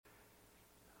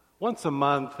Once a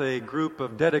month, a group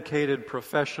of dedicated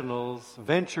professionals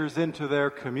ventures into their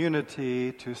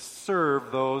community to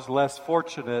serve those less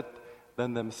fortunate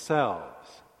than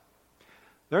themselves.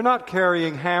 They're not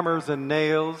carrying hammers and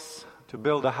nails to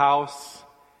build a house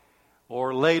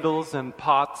or ladles and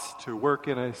pots to work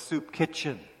in a soup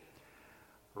kitchen.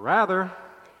 Rather,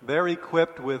 they're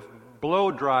equipped with blow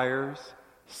dryers,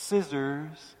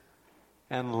 scissors,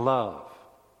 and love.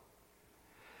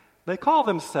 They call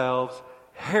themselves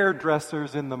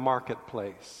hairdressers in the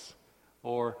marketplace,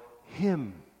 or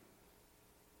him.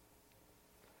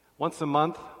 Once a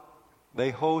month,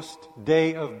 they host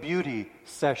Day of Beauty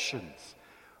sessions,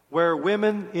 where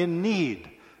women in need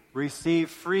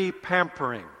receive free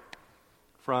pampering,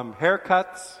 from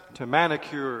haircuts to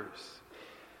manicures,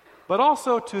 but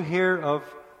also to hear of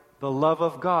the love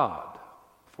of God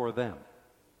for them.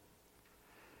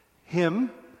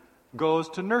 Him goes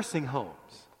to nursing homes,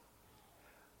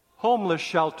 homeless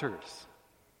shelters,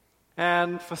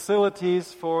 and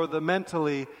facilities for the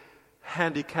mentally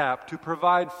handicapped to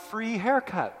provide free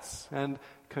haircuts and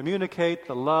communicate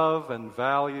the love and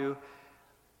value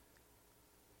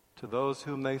to those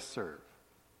whom they serve.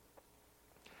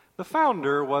 The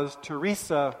founder was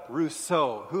Teresa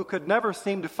Rousseau, who could never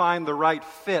seem to find the right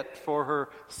fit for her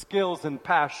skills and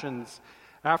passions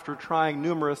after trying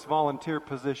numerous volunteer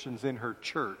positions in her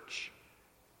church.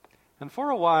 And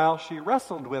for a while, she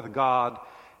wrestled with God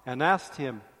and asked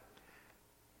him,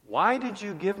 "Why did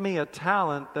you give me a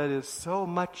talent that is so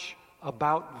much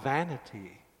about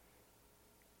vanity?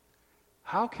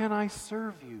 How can I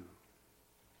serve you?"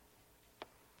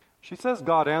 She says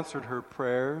God answered her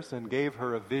prayers and gave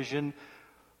her a vision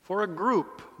for a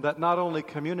group that not only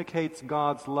communicates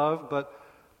God's love, but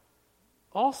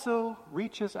also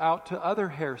reaches out to other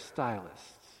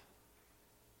hairstylists.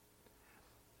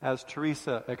 As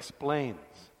Teresa explains,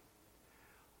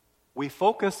 we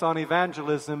focus on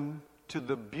evangelism to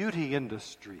the beauty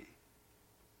industry,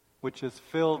 which is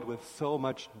filled with so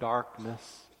much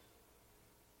darkness.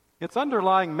 Its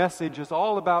underlying message is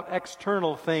all about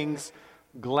external things,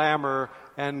 glamour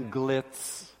and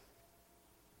glitz.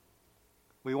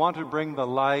 We want to bring the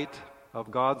light of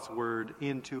God's Word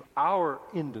into our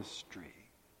industry.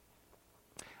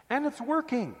 And it's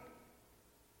working.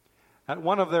 At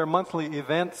one of their monthly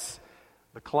events,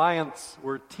 the clients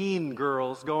were teen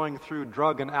girls going through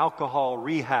drug and alcohol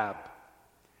rehab.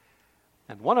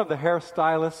 And one of the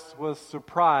hairstylists was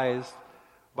surprised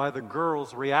by the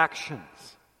girls'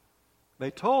 reactions.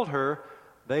 They told her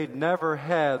they'd never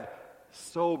had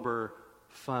sober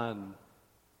fun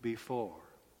before.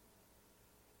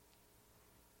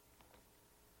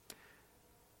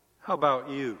 How about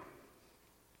you?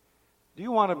 Do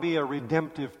you want to be a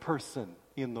redemptive person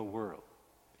in the world,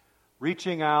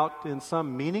 reaching out in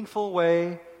some meaningful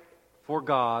way for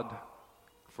God,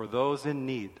 for those in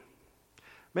need?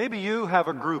 Maybe you have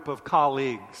a group of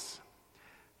colleagues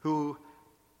who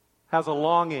has a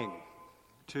longing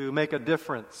to make a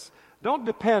difference. Don't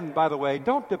depend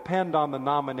on the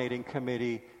nominating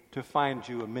committee to find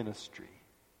you a ministry.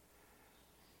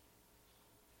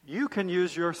 You can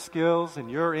use your skills and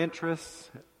your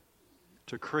interests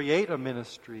to create a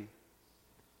ministry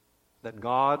that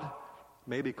God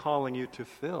may be calling you to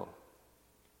fill.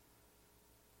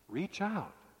 Reach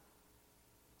out.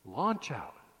 Launch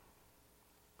out.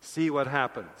 See what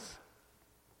happens.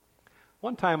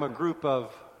 One time, a group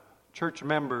of church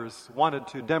members wanted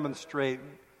to demonstrate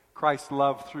Christ's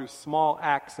love through small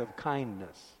acts of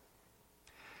kindness.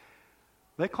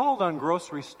 They called on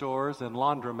grocery stores and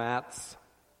laundromats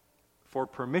for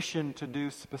permission to do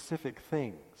specific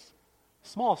things,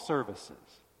 small services.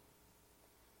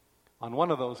 On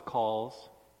one of those calls,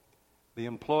 the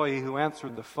employee who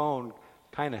answered the phone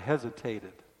kind of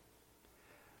hesitated.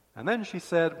 And then she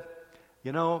said,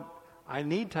 I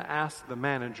need to ask the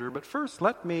manager, but first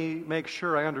let me make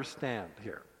sure I understand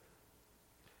here.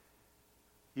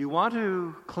 You want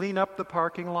to clean up the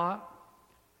parking lot,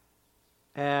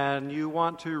 and you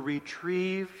want to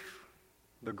retrieve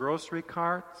the grocery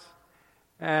carts,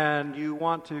 and you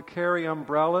want to carry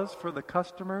umbrellas for the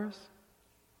customers,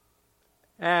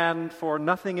 and for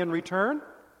nothing in return?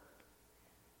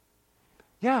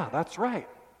 Yeah, that's right.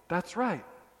 That's right.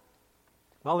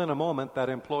 Well, in a moment, that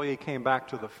employee came back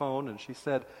to the phone, and she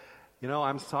said,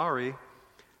 I'm sorry.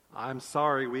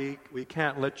 We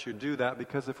can't let you do that,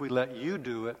 because if we let you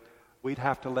do it, we'd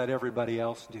have to let everybody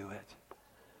else do it.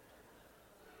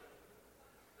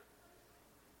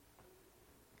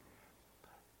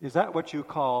 Is that what you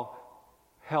call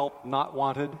help not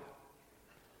wanted?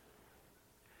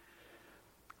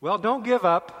 Well, don't give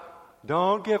up.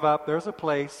 Don't give up. There's a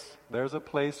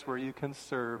place where you can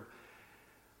serve.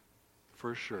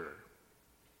 for sure.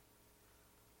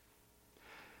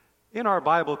 In our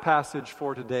Bible passage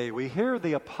for today, we hear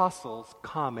the apostles'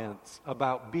 comments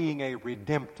about being a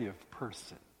redemptive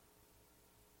person,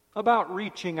 about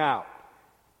reaching out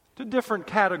to different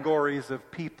categories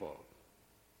of people.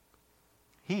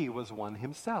 He was one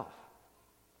himself.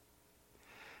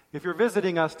 If you're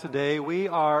visiting us today, we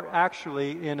are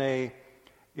actually in a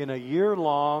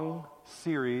year-long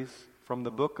series from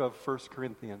the book of 1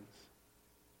 Corinthians.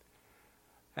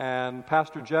 And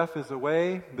Pastor Jeff is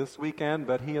away this weekend,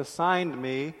 but he assigned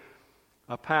me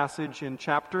a passage in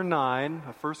chapter 9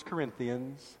 of 1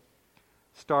 Corinthians,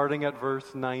 starting at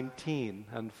verse 19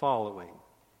 and following.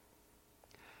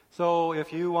 So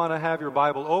if you want to have your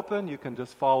Bible open, you can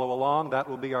just follow along. That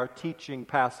will be our teaching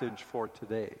passage for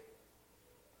today.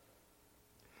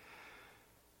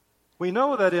 We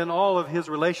know that in all of his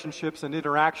relationships and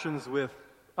interactions with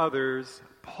others,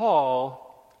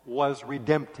 Paul was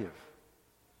redemptive.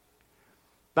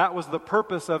 That was the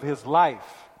purpose of his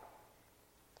life.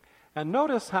 And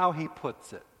notice how he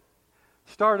puts it.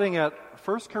 Starting at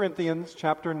 1 Corinthians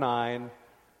chapter 9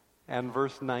 and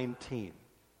verse 19.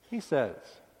 He says,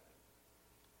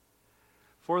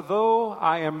 "For though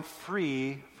I am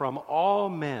free from all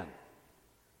men,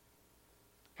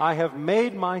 I have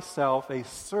made myself a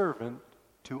servant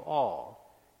to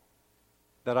all,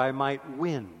 that I might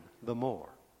win the more."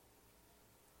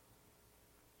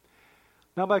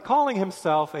 Now, by calling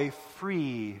himself a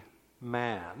free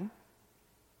man,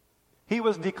 he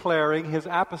was declaring his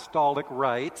apostolic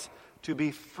right to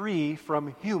be free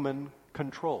from human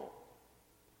control.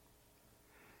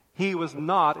 He was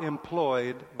not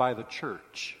employed by the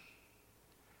church.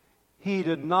 He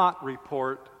did not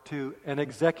report to an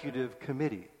executive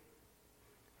committee.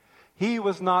 He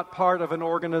was not part of an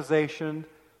organization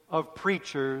of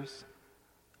preachers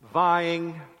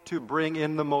vying to bring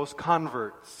in the most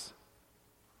converts.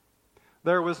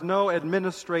 There was no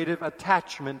administrative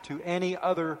attachment to any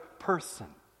other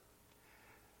person.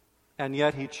 And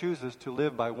yet he chooses to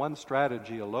live by one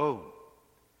strategy alone: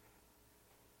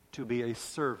 to be a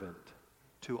servant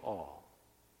to all.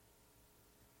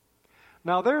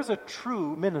 Now there's a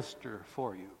true minister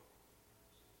for you.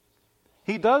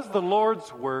 He does the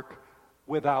Lord's work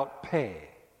without pay.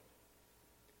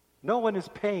 No one is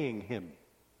paying him.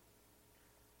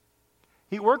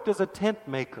 He worked as a tent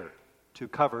maker to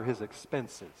cover his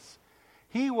expenses.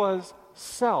 He was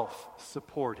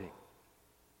self-supporting.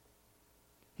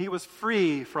 He was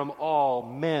free from all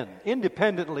men,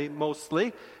 independently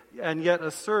mostly, and yet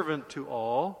a servant to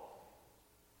all,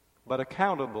 but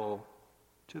accountable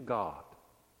to God.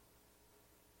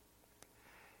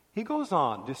 He goes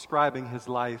on describing his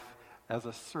life as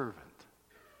a servant,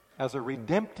 as a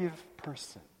redemptive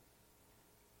person.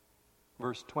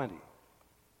 Verse 20.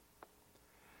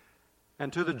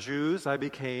 "And to the Jews I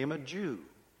became a Jew,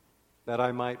 that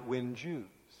I might win Jews.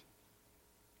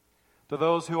 To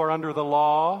those who are under the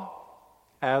law,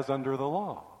 as under the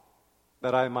law,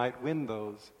 that I might win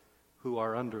those who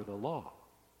are under the law.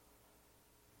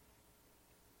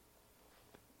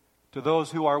 To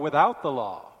those who are without the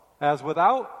law, as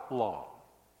without law."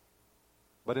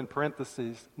 But in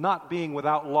parentheses, not being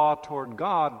without law toward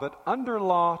God, but under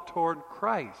law toward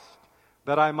Christ,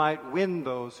 that I might win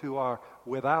those who are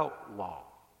without law.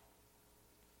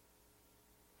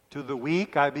 To the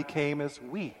weak I became as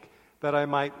weak, that I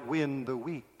might win the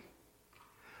weak.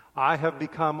 I have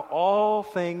become all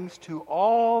things to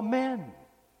all men,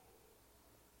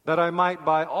 that I might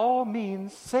by all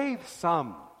means save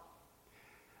some.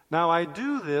 Now I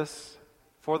do this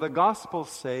for the gospel's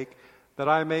sake, that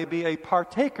I may be a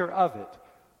partaker of it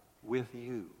with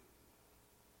you.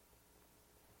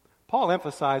 Paul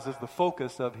emphasizes the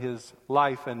focus of his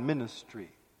life and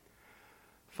ministry.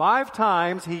 5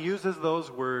 times he uses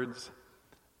those words,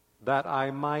 "that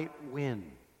I might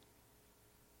win."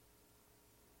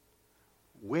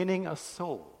 Winning a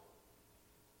soul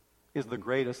is the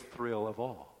greatest thrill of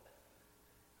all.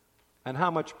 And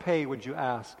how much pay would you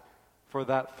ask for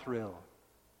that thrill?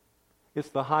 It's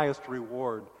the highest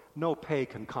reward. No pay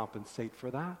can compensate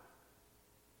for that.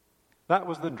 That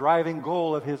was the driving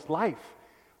goal of his life,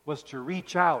 was to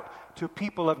reach out to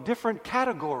people of different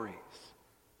categories,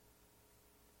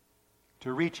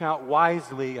 to reach out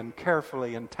wisely and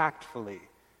carefully and tactfully.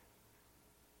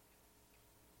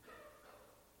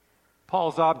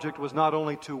 Paul's object was not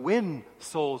only to win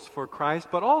souls for Christ,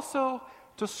 but also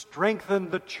to strengthen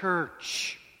the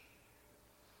church.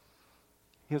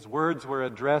 His words were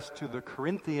addressed to the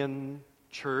Corinthian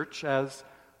church as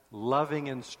loving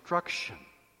instruction.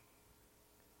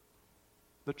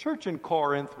 The church in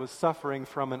Corinth was suffering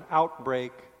from an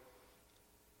outbreak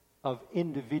of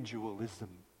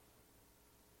individualism.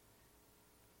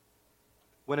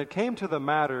 when it came to the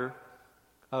matter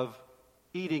of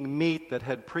eating meat that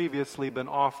had previously been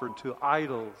offered to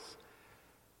idols,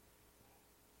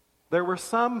 there were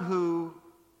some who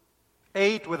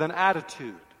ate with an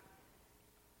attitude.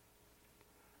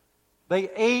 They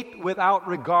ate without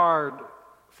regard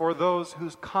for those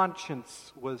whose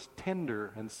conscience was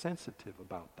tender and sensitive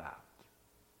about that.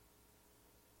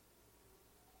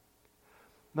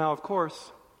 Now, of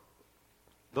course,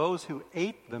 those who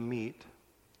ate the meat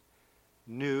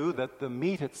knew that the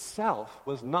meat itself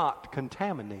was not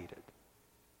contaminated.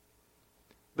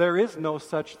 There is no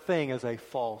such thing as a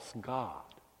false god.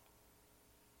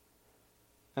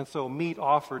 And so meat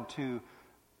offered to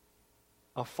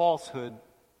a falsehood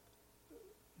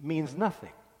means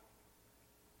nothing.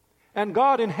 And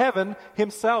God in heaven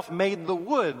himself made the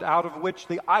wood out of which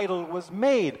the idol was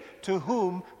made, to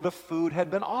whom the food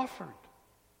had been offered.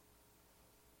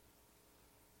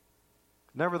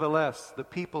 Nevertheless, the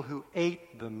people who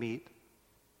ate the meat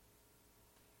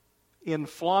in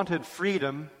flaunted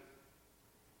freedom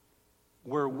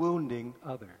were wounding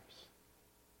others.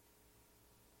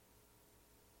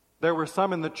 There were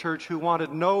some in the church who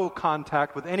wanted no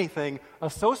contact with anything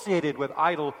associated with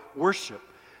idol worship.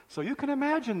 So you can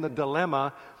imagine the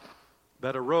dilemma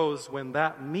that arose when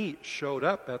that meat showed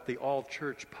up at the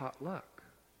all-church potluck.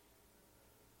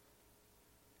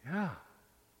 Yeah.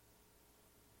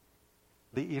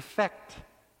 The effect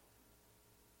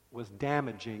was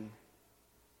damaging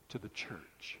to the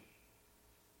church.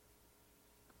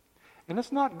 And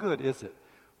it's not good, is it,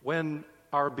 when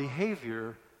our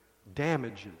behavior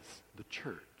damages the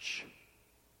church?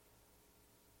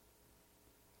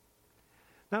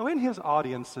 Now, in his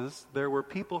audiences, there were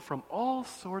people from all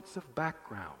sorts of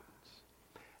backgrounds,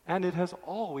 and it has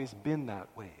always been that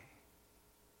way.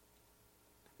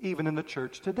 Even in the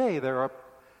church today, there are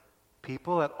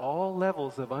people at all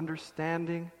levels of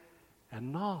understanding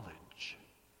and knowledge.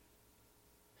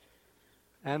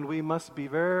 And we must be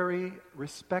very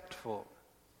respectful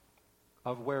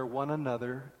of where one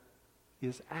another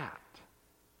is at.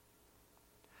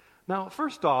 Now,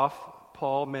 first off,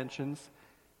 Paul mentions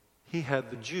he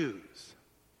had the Jews.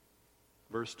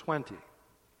 Verse 20.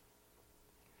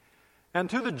 And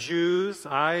to the Jews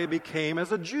I became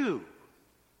as a Jew,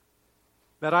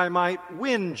 that I might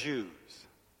win Jews.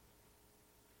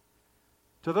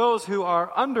 To those who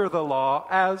are under the law,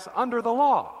 as under the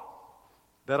law,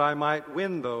 that I might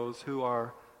win those who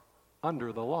are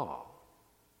under the law.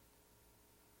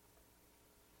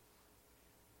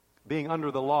 Being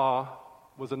under the law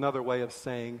was another way of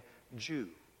saying Jew.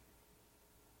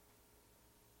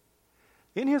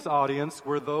 In his audience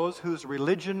were those whose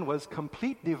religion was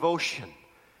complete devotion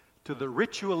to the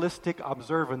ritualistic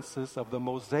observances of the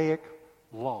Mosaic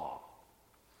law,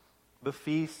 the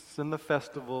feasts and the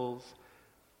festivals,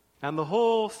 and the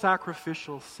whole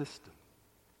sacrificial system.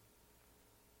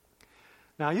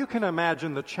 Now you can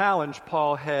imagine the challenge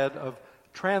Paul had of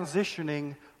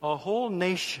transitioning a whole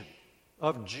nation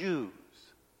of Jews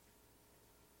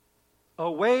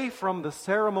away from the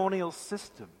ceremonial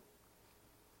system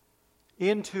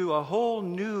into a whole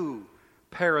new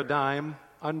paradigm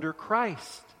under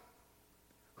Christ,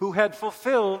 who had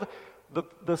fulfilled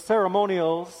the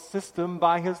ceremonial system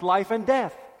by his life and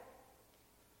death.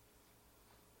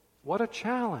 What a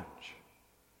challenge.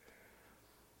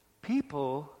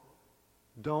 People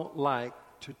don't like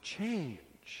to change.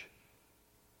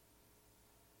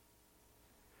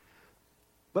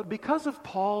 But because of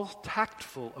Paul's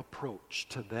tactful approach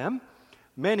to them,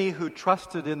 many who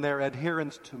trusted in their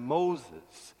adherence to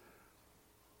Moses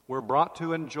were brought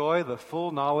to enjoy the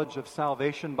full knowledge of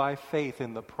salvation by faith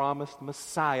in the promised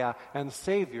Messiah and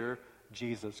Savior,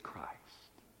 Jesus Christ.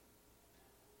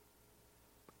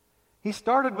 He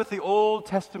started with the Old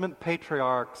Testament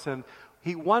patriarchs, and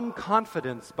he won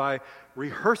confidence by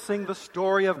rehearsing the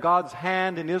story of God's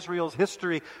hand in Israel's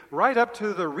history right up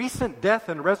to the recent death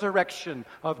and resurrection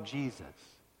of Jesus.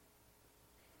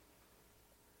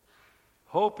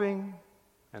 Hoping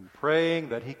and praying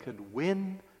that he could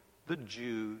win the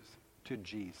Jews to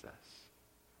Jesus.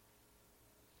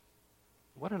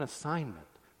 What an assignment.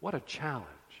 What a challenge.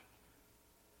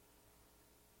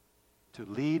 To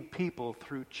lead people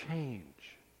through change.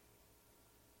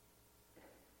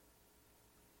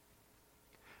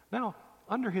 Now,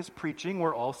 under his preaching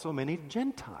were also many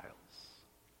Gentiles.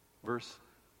 Verse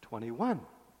 21.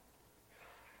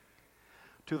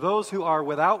 To those who are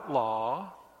without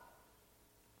law,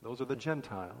 those are the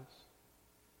Gentiles.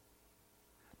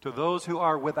 To those who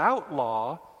are without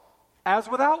law, as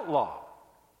without law,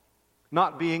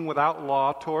 not being without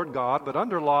law toward God, but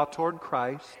under law toward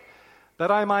Christ, that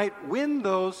I might win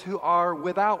those who are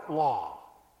without law.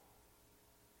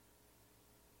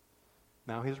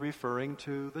 Now he's referring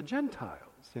to the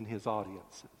Gentiles in his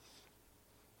audiences.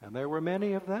 And there were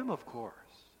many of them, of course.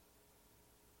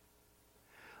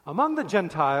 Among the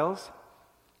Gentiles,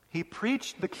 he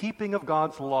preached the keeping of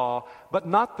God's law, but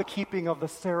not the keeping of the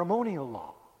ceremonial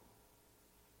law.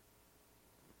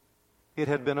 It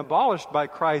had been abolished by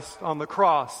Christ on the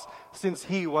cross, since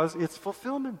he was its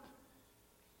fulfillment.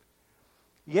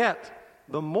 Yet,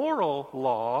 the moral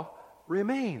law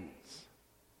remains.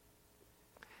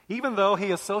 Even though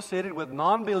he associated with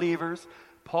non-believers,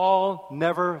 Paul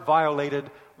never violated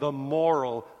the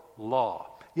moral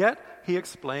law. Yet, he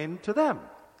explained to them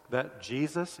that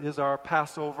Jesus is our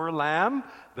Passover lamb.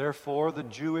 Therefore, the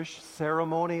Jewish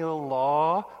ceremonial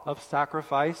law of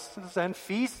sacrifices and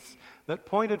feasts that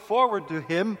pointed forward to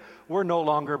him were no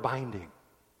longer binding.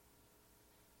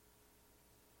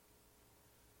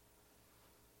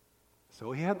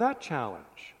 So he had that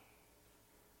challenge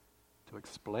to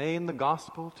explain the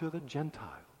gospel to the Gentiles,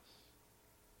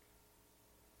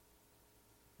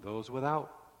 those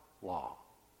without law.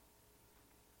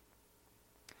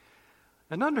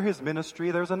 And under his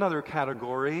ministry, there's another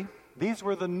category. These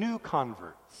were the new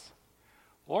converts,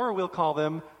 or we'll call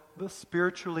them the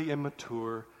spiritually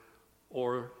immature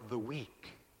or the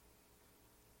weak.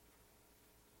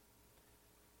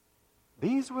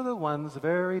 These were the ones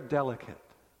very delicate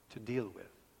to deal with.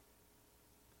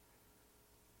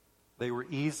 They were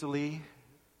easily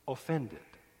offended,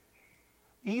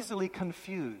 easily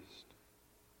confused,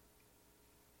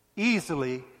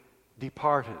 easily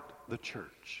departed the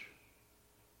church.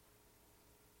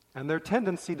 And their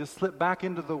tendency to slip back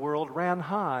into the world ran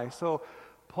high. So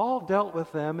Paul dealt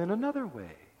with them in another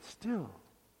way still.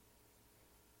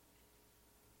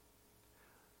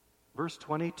 Verse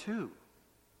 22,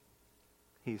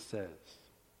 he says,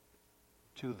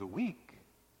 "To the weak,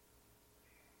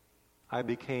 I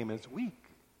became as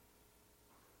weak,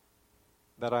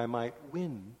 that I might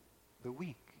win the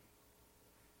weak."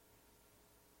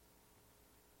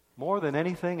 More than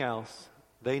anything else,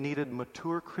 they needed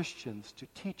mature Christians to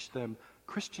teach them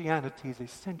Christianity's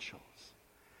essentials.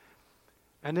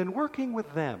 And in working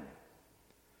with them,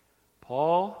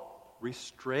 Paul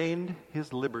restrained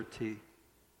his liberty.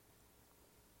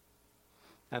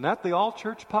 And at the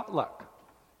all-church potluck,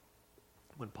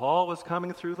 when Paul was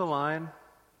coming through the line,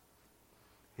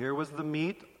 here was the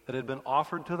meat that had been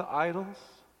offered to the idols.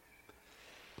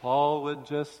 Paul would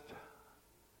just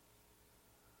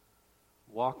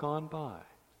walk on by.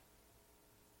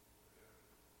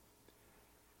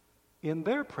 In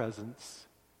their presence,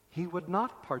 he would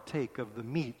not partake of the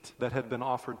meat that had been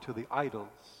offered to the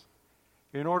idols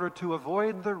in order to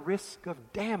avoid the risk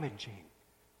of damaging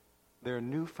their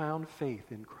newfound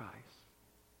faith in Christ.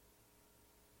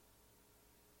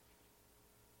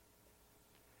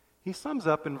 He sums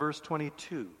up in verse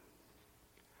 22,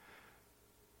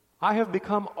 "I have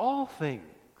become all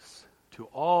things to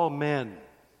all men,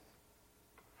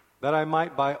 that I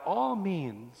might by all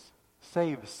means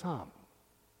save some."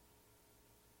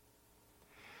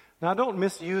 Now, don't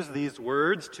misuse these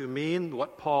words to mean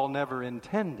what Paul never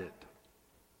intended.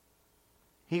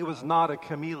 He was not a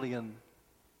chameleon.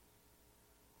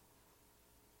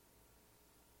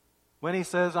 When he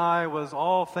says, "I was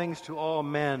all things to all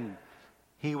men,"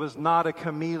 he was not a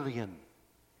chameleon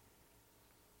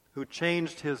who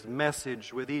changed his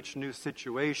message with each new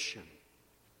situation.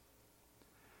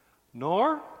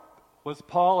 Nor was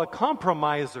Paul a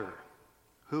compromiser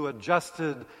who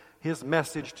adjusted his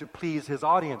message to please his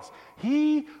audience.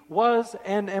 He was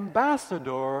an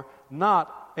ambassador,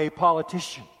 not a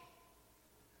politician.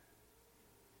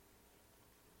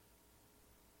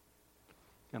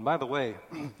 And by the way,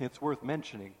 it's worth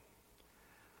mentioning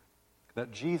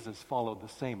that Jesus followed the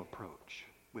same approach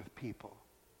with people.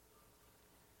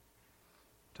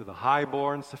 To the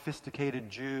high-born, sophisticated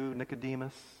Jew,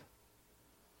 Nicodemus,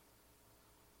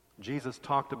 Jesus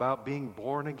talked about being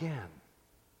born again.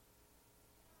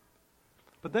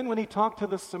 But then when he talked to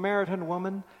the Samaritan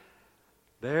woman,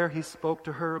 there he spoke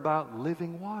to her about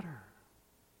living water.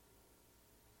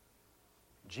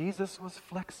 Jesus was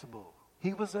flexible.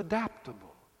 He was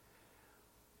adaptable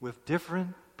with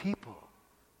different people.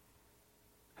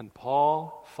 And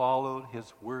Paul followed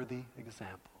his worthy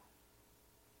example.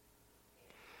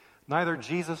 Neither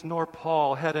Jesus nor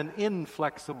Paul had an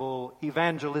inflexible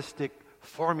evangelistic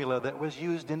formula that was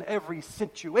used in every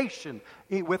situation,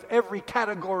 with every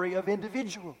category of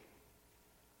individual.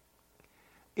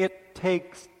 It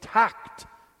takes tact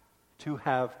to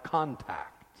have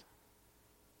contact.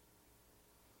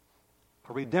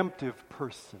 A redemptive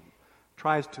person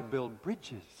tries to build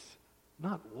bridges,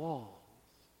 not walls.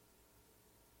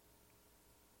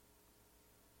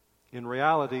 In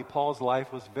reality, Paul's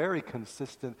life was very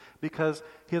consistent because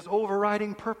his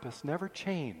overriding purpose never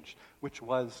changed, which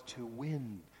was to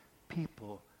win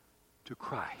people to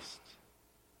Christ.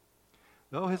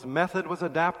 Though his method was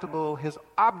adaptable, his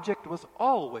object was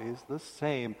always the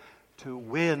same: to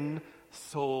win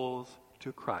souls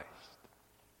to Christ.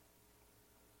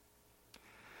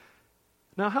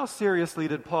 Now, how seriously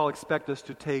did Paul expect us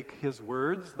to take his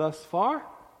words thus far?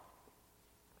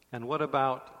 And what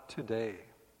about today?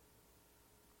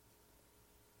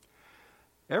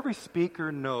 Every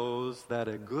speaker knows that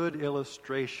a good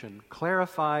illustration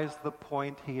clarifies the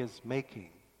point he is making.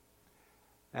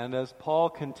 And as Paul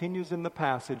continues in the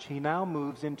passage, he now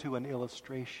moves into an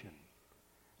illustration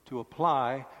to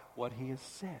apply what he has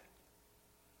said.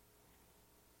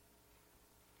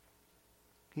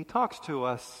 He talks to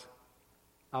us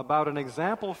about an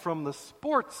example from the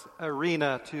sports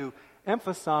arena to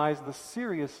emphasize the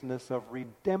seriousness of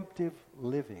redemptive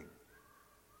living.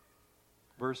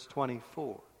 Verse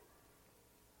 24.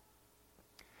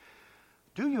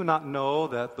 Do you not know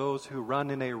that those who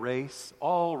run in a race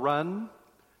all run,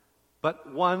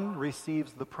 but one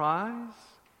receives the prize?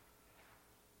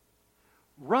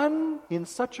 Run in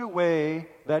such a way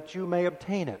that you may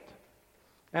obtain it.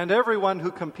 And everyone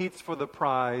who competes for the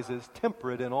prize is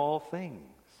temperate in all things.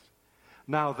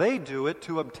 Now they do it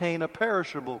to obtain a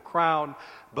perishable crown,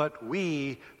 but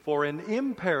we for an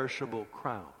imperishable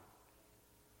crown.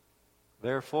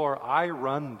 Therefore I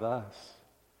run thus,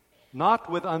 not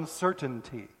with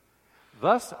uncertainty.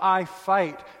 Thus I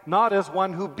fight, not as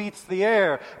one who beats the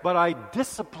air, but I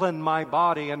discipline my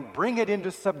body and bring it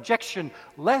into subjection,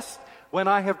 lest when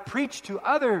I have preached to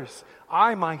others,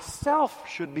 I myself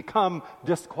should become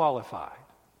disqualified.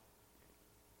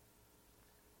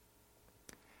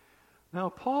 Now,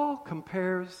 Paul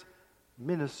compares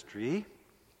ministry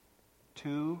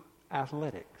to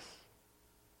athletics.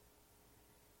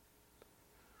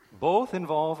 Both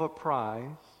involve a prize,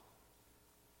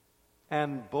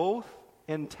 and both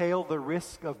entail the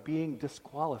risk of being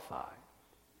disqualified.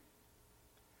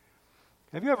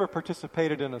 Have you ever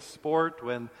participated in a sport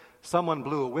when someone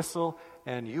blew a whistle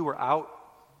and you were out?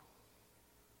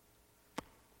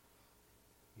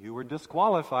 You were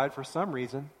disqualified for some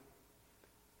reason.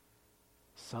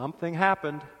 Something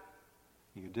happened.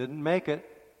 You didn't make it.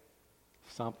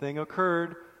 Something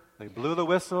occurred. They blew the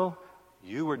whistle.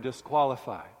 You were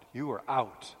disqualified. You were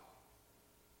out.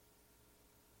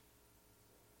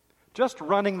 Just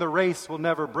running the race will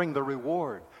never bring the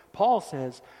reward. Paul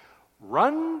says,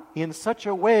 run in such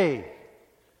a way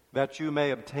that you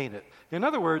may obtain it. In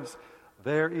other words,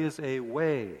 there is a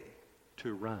way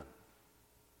to run.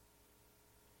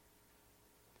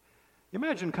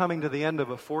 Imagine coming to the end of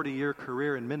a 40-year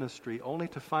career in ministry only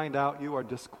to find out you are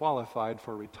disqualified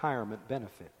for retirement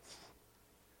benefits.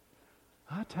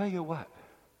 I tell you what,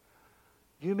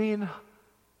 you mean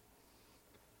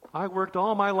I worked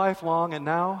all my life long and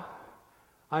now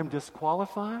I'm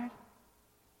disqualified?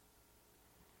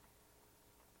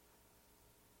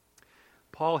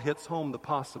 Paul hits home the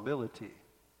possibility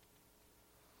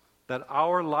that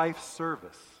our life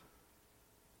service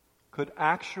could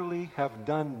actually have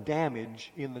done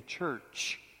damage in the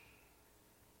church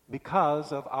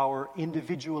because of our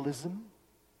individualism,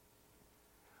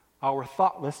 our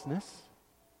thoughtlessness,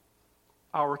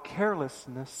 our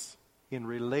carelessness in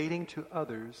relating to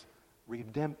others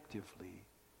redemptively.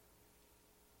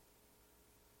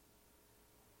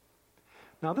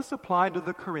 Now, this applied to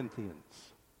the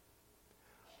Corinthians.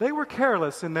 They were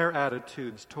careless in their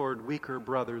attitudes toward weaker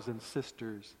brothers and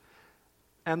sisters.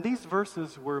 And these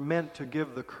verses were meant to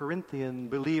give the Corinthian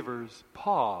believers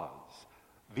pause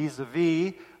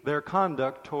vis-a-vis their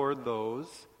conduct toward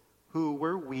those who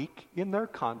were weak in their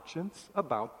conscience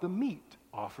about the meat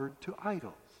offered to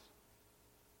idols.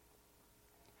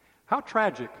 How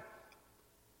tragic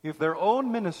if their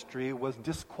own ministry was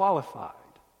disqualified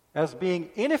as being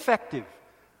ineffective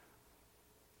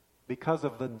because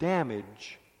of the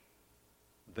damage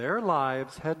their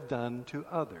lives had done to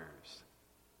others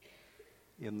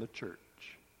in the church.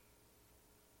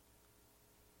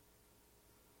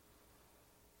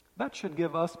 That should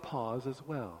give us pause as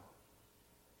well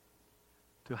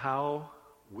to how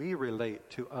we relate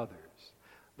to others.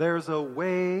 There's a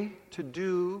way to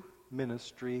do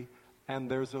ministry, and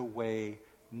there's a way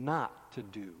not to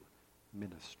do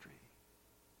ministry.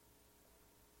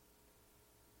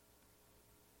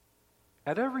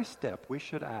 At every step, we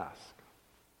should ask,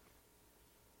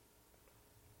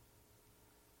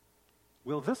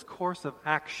 will this course of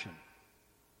action,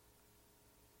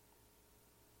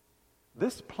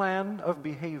 this plan of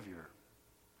behavior,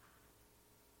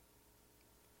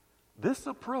 this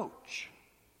approach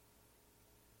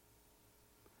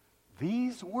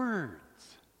these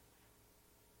words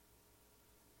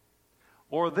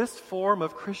or this form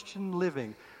of Christian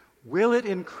living, will it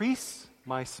increase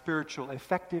my spiritual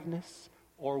effectiveness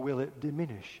or will it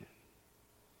diminish it?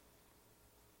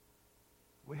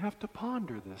 We have to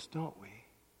ponder this, don't we?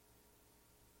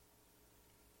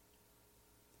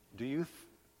 Do you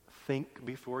think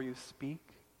before you speak?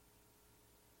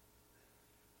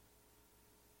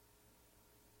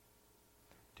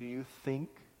 Do you think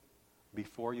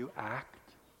before you act?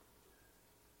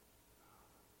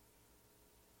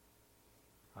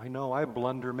 I know I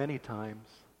blunder many times,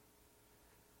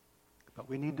 but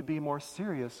we need to be more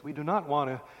serious. We do not want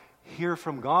to hear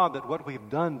from God that what we've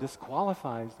done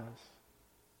disqualifies us.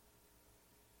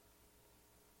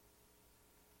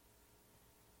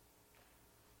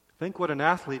 Think what an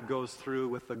athlete goes through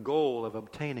with the goal of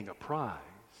obtaining a prize.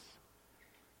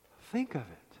 Think of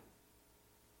it.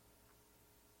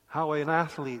 How an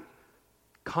athlete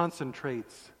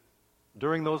concentrates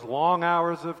during those long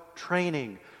hours of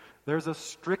training. There's a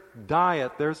strict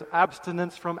diet, there's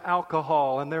abstinence from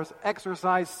alcohol, and there's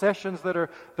exercise sessions that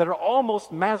are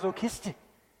almost masochistic.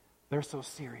 They're so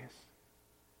serious.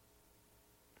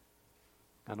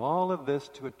 And all of this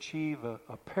to achieve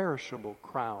a perishable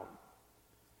crown.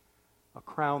 A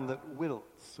crown that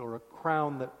wilts, or a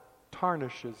crown that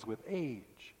tarnishes with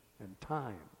age and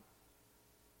time.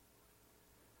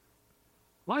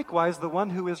 Likewise, the one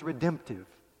who is redemptive.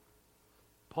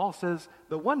 Paul says,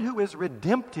 the one who is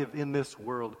redemptive in this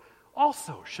world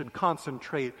also should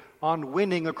concentrate on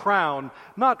winning a crown,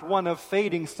 not one of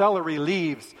fading celery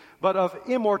leaves, but of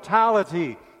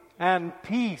immortality and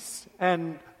peace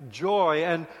and joy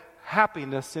and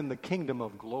happiness in the kingdom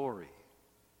of glory.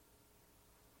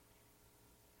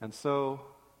 And so,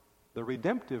 the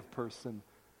redemptive person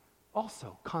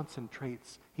also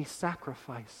concentrates, he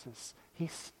sacrifices, he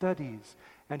studies,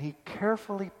 and he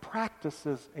carefully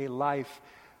practices a life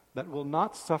that will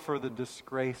not suffer the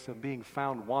disgrace of being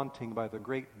found wanting by the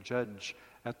great judge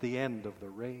at the end of the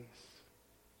race.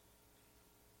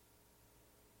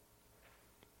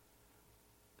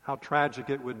 How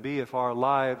tragic it would be if our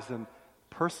lives and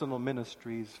personal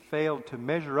ministries failed to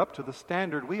measure up to the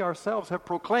standard we ourselves have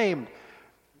proclaimed,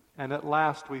 and at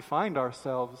last we find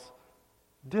ourselves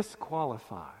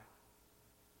disqualified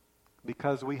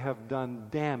because we have done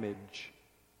damage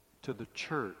to the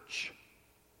church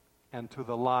and to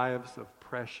the lives of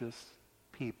precious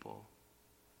people.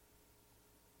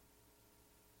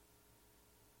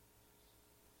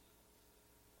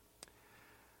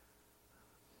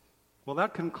 Well,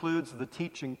 that concludes the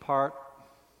teaching part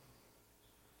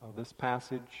of this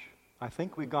passage. I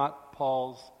think we got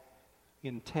Paul's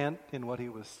intent in what he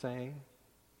was saying.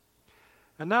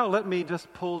 And now let me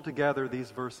just pull together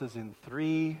these verses in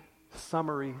 3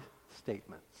 summary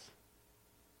statements.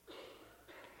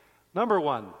 Number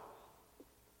 1,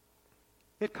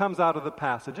 it comes out of the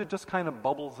passage. It just kind of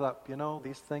bubbles up. You know,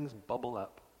 these things bubble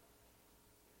up.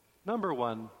 Number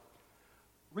 1,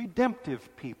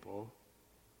 redemptive people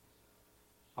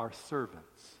are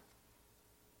servants.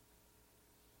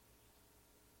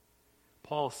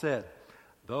 Paul said,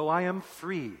 though I am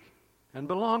free and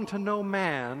belong to no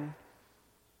man,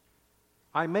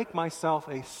 I make myself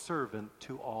a servant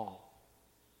to all.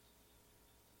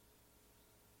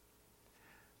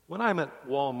 When I'm at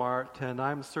Walmart and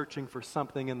I'm searching for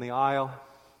something in the aisle,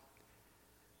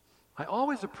 I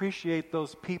always appreciate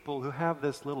those people who have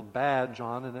this little badge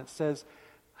on and it says,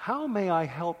 "How may I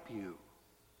help you?"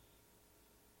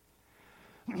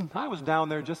 I was down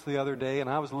there just the other day and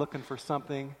I was looking for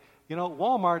something. You know,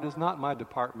 Walmart is not my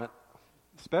department,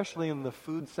 especially in the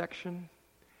food section.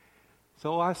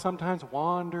 So I sometimes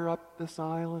wander up this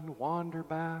aisle and wander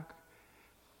back.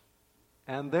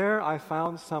 And there I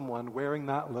found someone wearing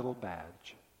that little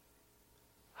badge.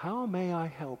 How may I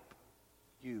help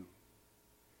you?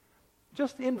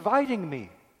 Just inviting me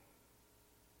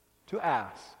to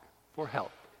ask for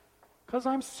help because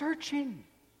I'm searching.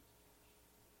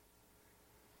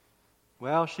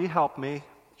 Well, she helped me.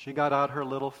 She got out her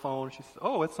little phone. She said,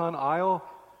 "Oh, it's on aisle,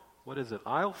 what is it?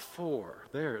 Aisle 4.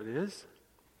 There it is.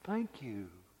 Thank you.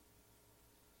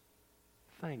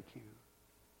 Thank you."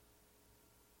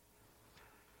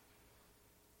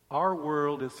 Our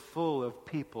world is full of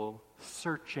people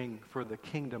searching for the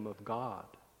kingdom of God.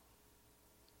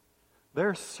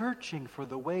 They're searching for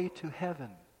the way to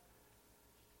heaven.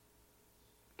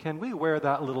 Can we wear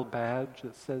that little badge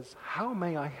that says, "How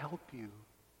may I help you?"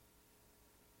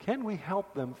 Can we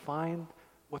help them find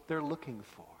what they're looking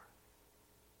for?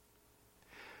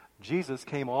 Jesus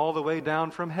came all the way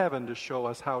down from heaven to show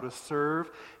us how to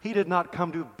serve. He did not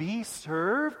come to be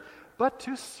served, but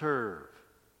to serve.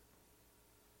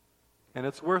 And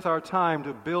it's worth our time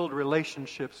to build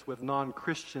relationships with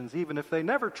non-Christians, even if they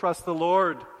never trust the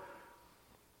Lord.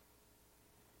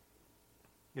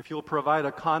 If you'll provide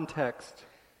a context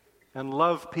and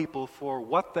love people for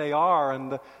what they are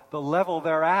and the level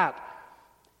they're at,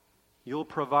 you'll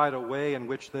provide a way in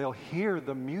which they'll hear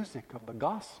the music of the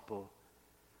gospel.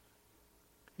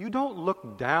 You don't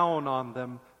look down on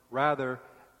them. Rather,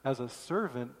 as a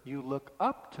servant, you look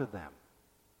up to them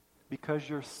because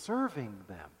you're serving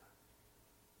them.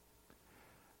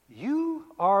 You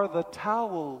are the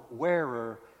towel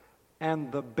wearer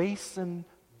and the basin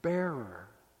bearer.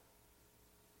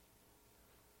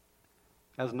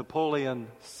 As Napoleon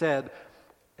said,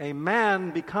 a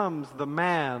man becomes the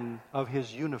man of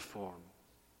his uniform.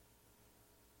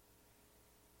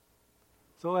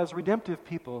 So as redemptive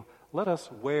people, let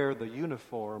us wear the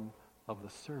uniform of the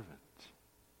servant.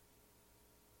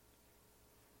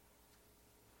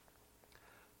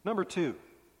 Number 2,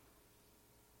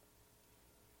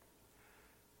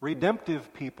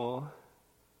 redemptive people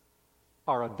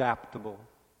are adaptable.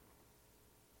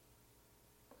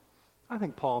 I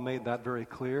think Paul made that very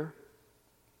clear.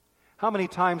 How many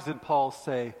times did Paul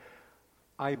say,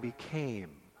 I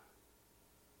became?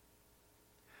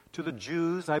 To the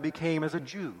Jews, I became as a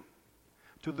Jew.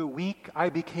 To the weak, I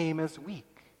became as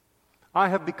weak. I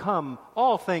have become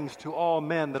all things to all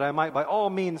men, that I might by all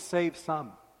means save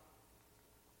some.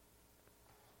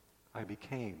 I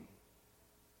became.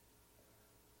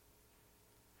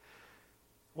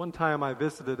 One time I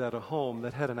visited at a home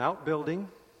that had an outbuilding,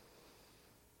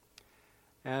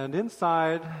 and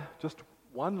inside, just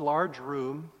one large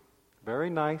room, very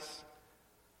nice,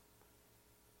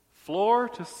 floor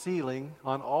to ceiling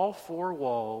on all 4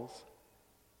 walls,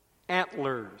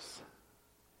 antlers.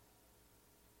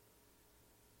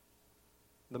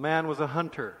 The man was a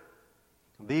hunter.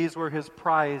 These were his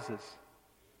prizes.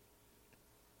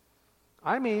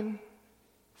 I mean,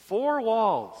 4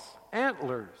 walls,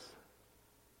 antlers.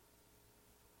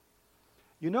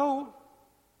 Do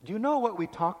you know what we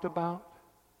talked about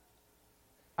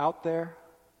out there?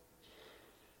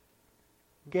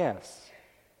 Guess.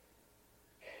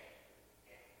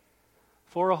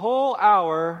 For a whole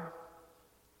hour,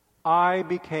 I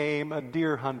became a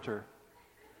deer hunter.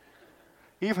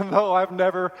 Even though I've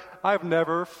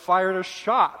never fired a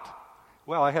shot.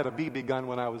 Well, I had a BB gun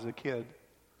when I was a kid.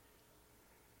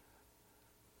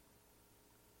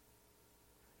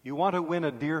 You want to win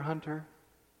a deer hunter?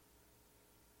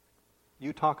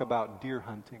 You talk about deer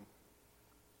hunting.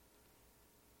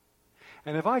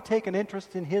 And if I take an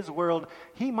interest in his world,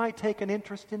 he might take an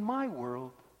interest in my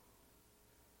world.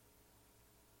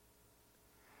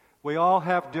 We all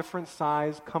have different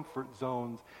size comfort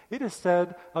zones. It is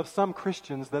said of some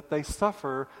Christians that they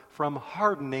suffer from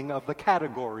hardening of the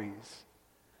categories.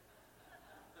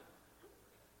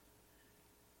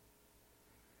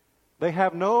 They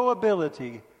have no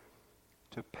ability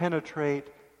to penetrate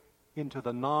into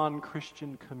the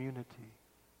non-Christian community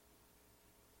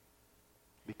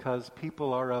because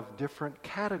people are of different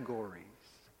categories.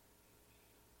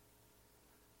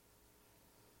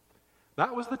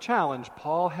 That was the challenge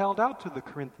Paul held out to the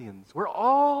Corinthians. We're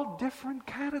all different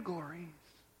categories.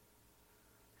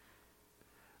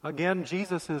 Again,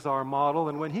 Jesus is our model,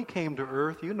 and when he came to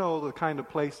earth, you know the kind of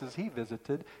places he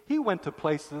visited. He went to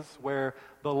places where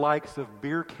the likes of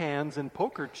beer cans and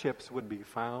poker chips would be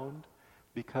found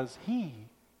because he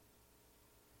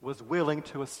was willing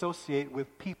to associate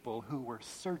with people who were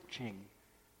searching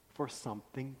for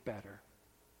something better.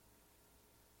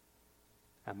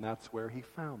 And that's where he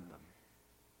found them.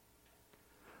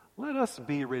 Let us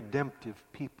be redemptive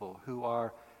people who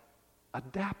are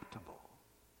adaptable.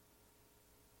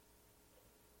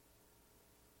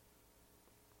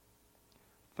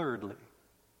 Thirdly,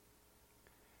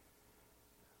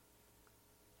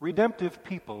 redemptive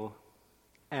people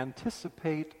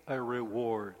anticipate a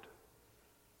reward.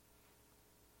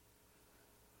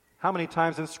 How many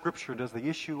times in Scripture does the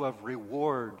issue of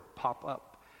reward pop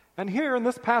up? And here in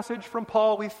this passage from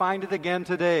Paul, we find it again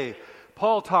today.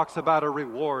 Paul talks about a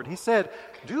reward. He said,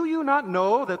 "Do you not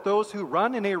know that those who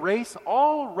run in a race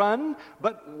all run,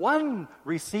 but one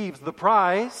receives the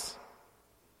prize?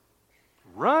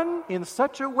 Run in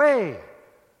such a way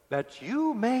that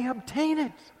you may obtain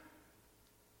it."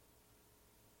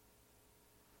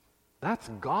 That's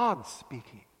God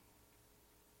speaking.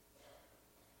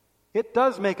 It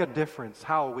does make a difference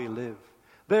how we live.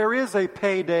 There is a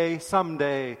payday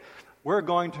someday. We're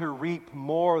going to reap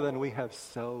more than we have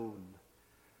sown.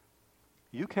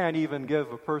 You can't even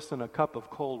give a person a cup of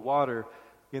cold water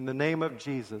in the name of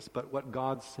Jesus, but what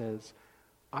God says,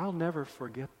 I'll never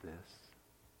forget this.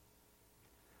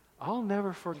 I'll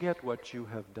never forget what you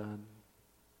have done.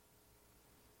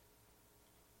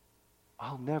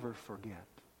 I'll never forget.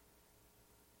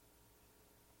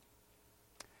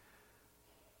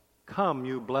 Come,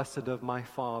 you blessed of my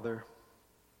Father,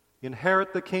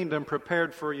 inherit the kingdom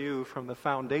prepared for you from the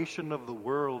foundation of the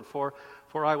world. For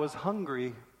I was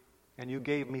hungry, and you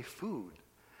gave me food.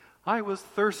 I was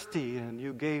thirsty, and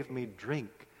you gave me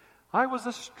drink. I was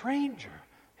a stranger,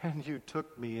 and you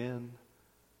took me in.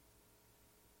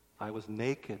 I was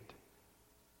naked,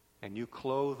 and you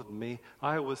clothed me.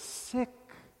 I was sick,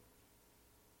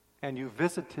 and you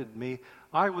visited me.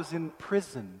 I was in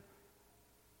prison,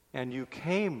 and you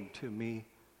came to me.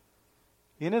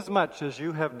 Inasmuch as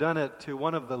you have done it to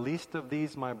one of the least of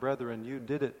these, my brethren, you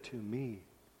did it to me.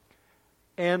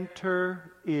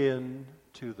 Enter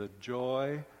into the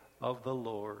joy of the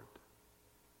Lord.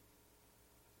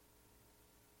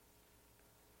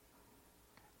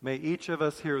 May each of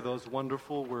us hear those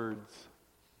wonderful words,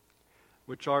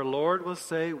 which our Lord will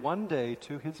say one day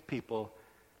to his people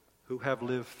who have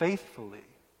lived faithfully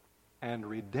and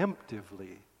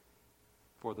redemptively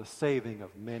for the saving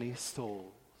of many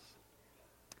souls.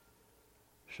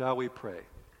 Shall we pray?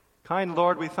 Kind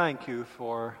Lord, we thank you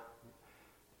for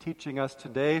teaching us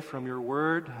today from your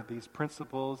word these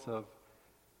principles of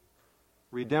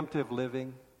redemptive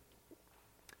living.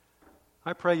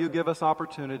 I pray you give us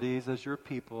opportunities as your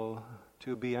people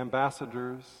to be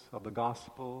ambassadors of the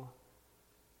gospel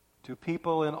to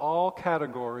people in all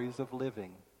categories of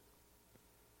living.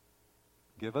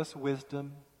 Give us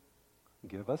wisdom,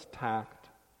 give us tact,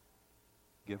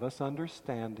 give us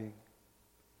understanding.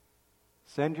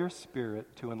 Send your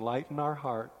Spirit to enlighten our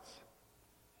hearts.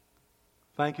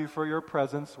 Thank you for your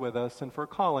presence with us and for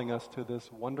calling us to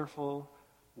this wonderful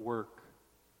work.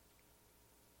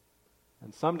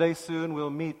 And someday soon we'll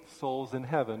meet souls in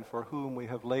heaven for whom we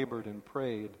have labored and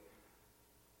prayed.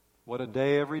 What a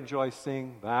day of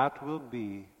rejoicing that will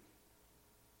be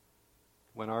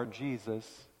when our Jesus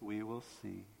we will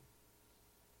see.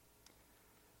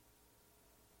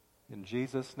 In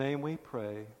Jesus' name we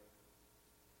pray.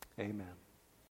 Amen.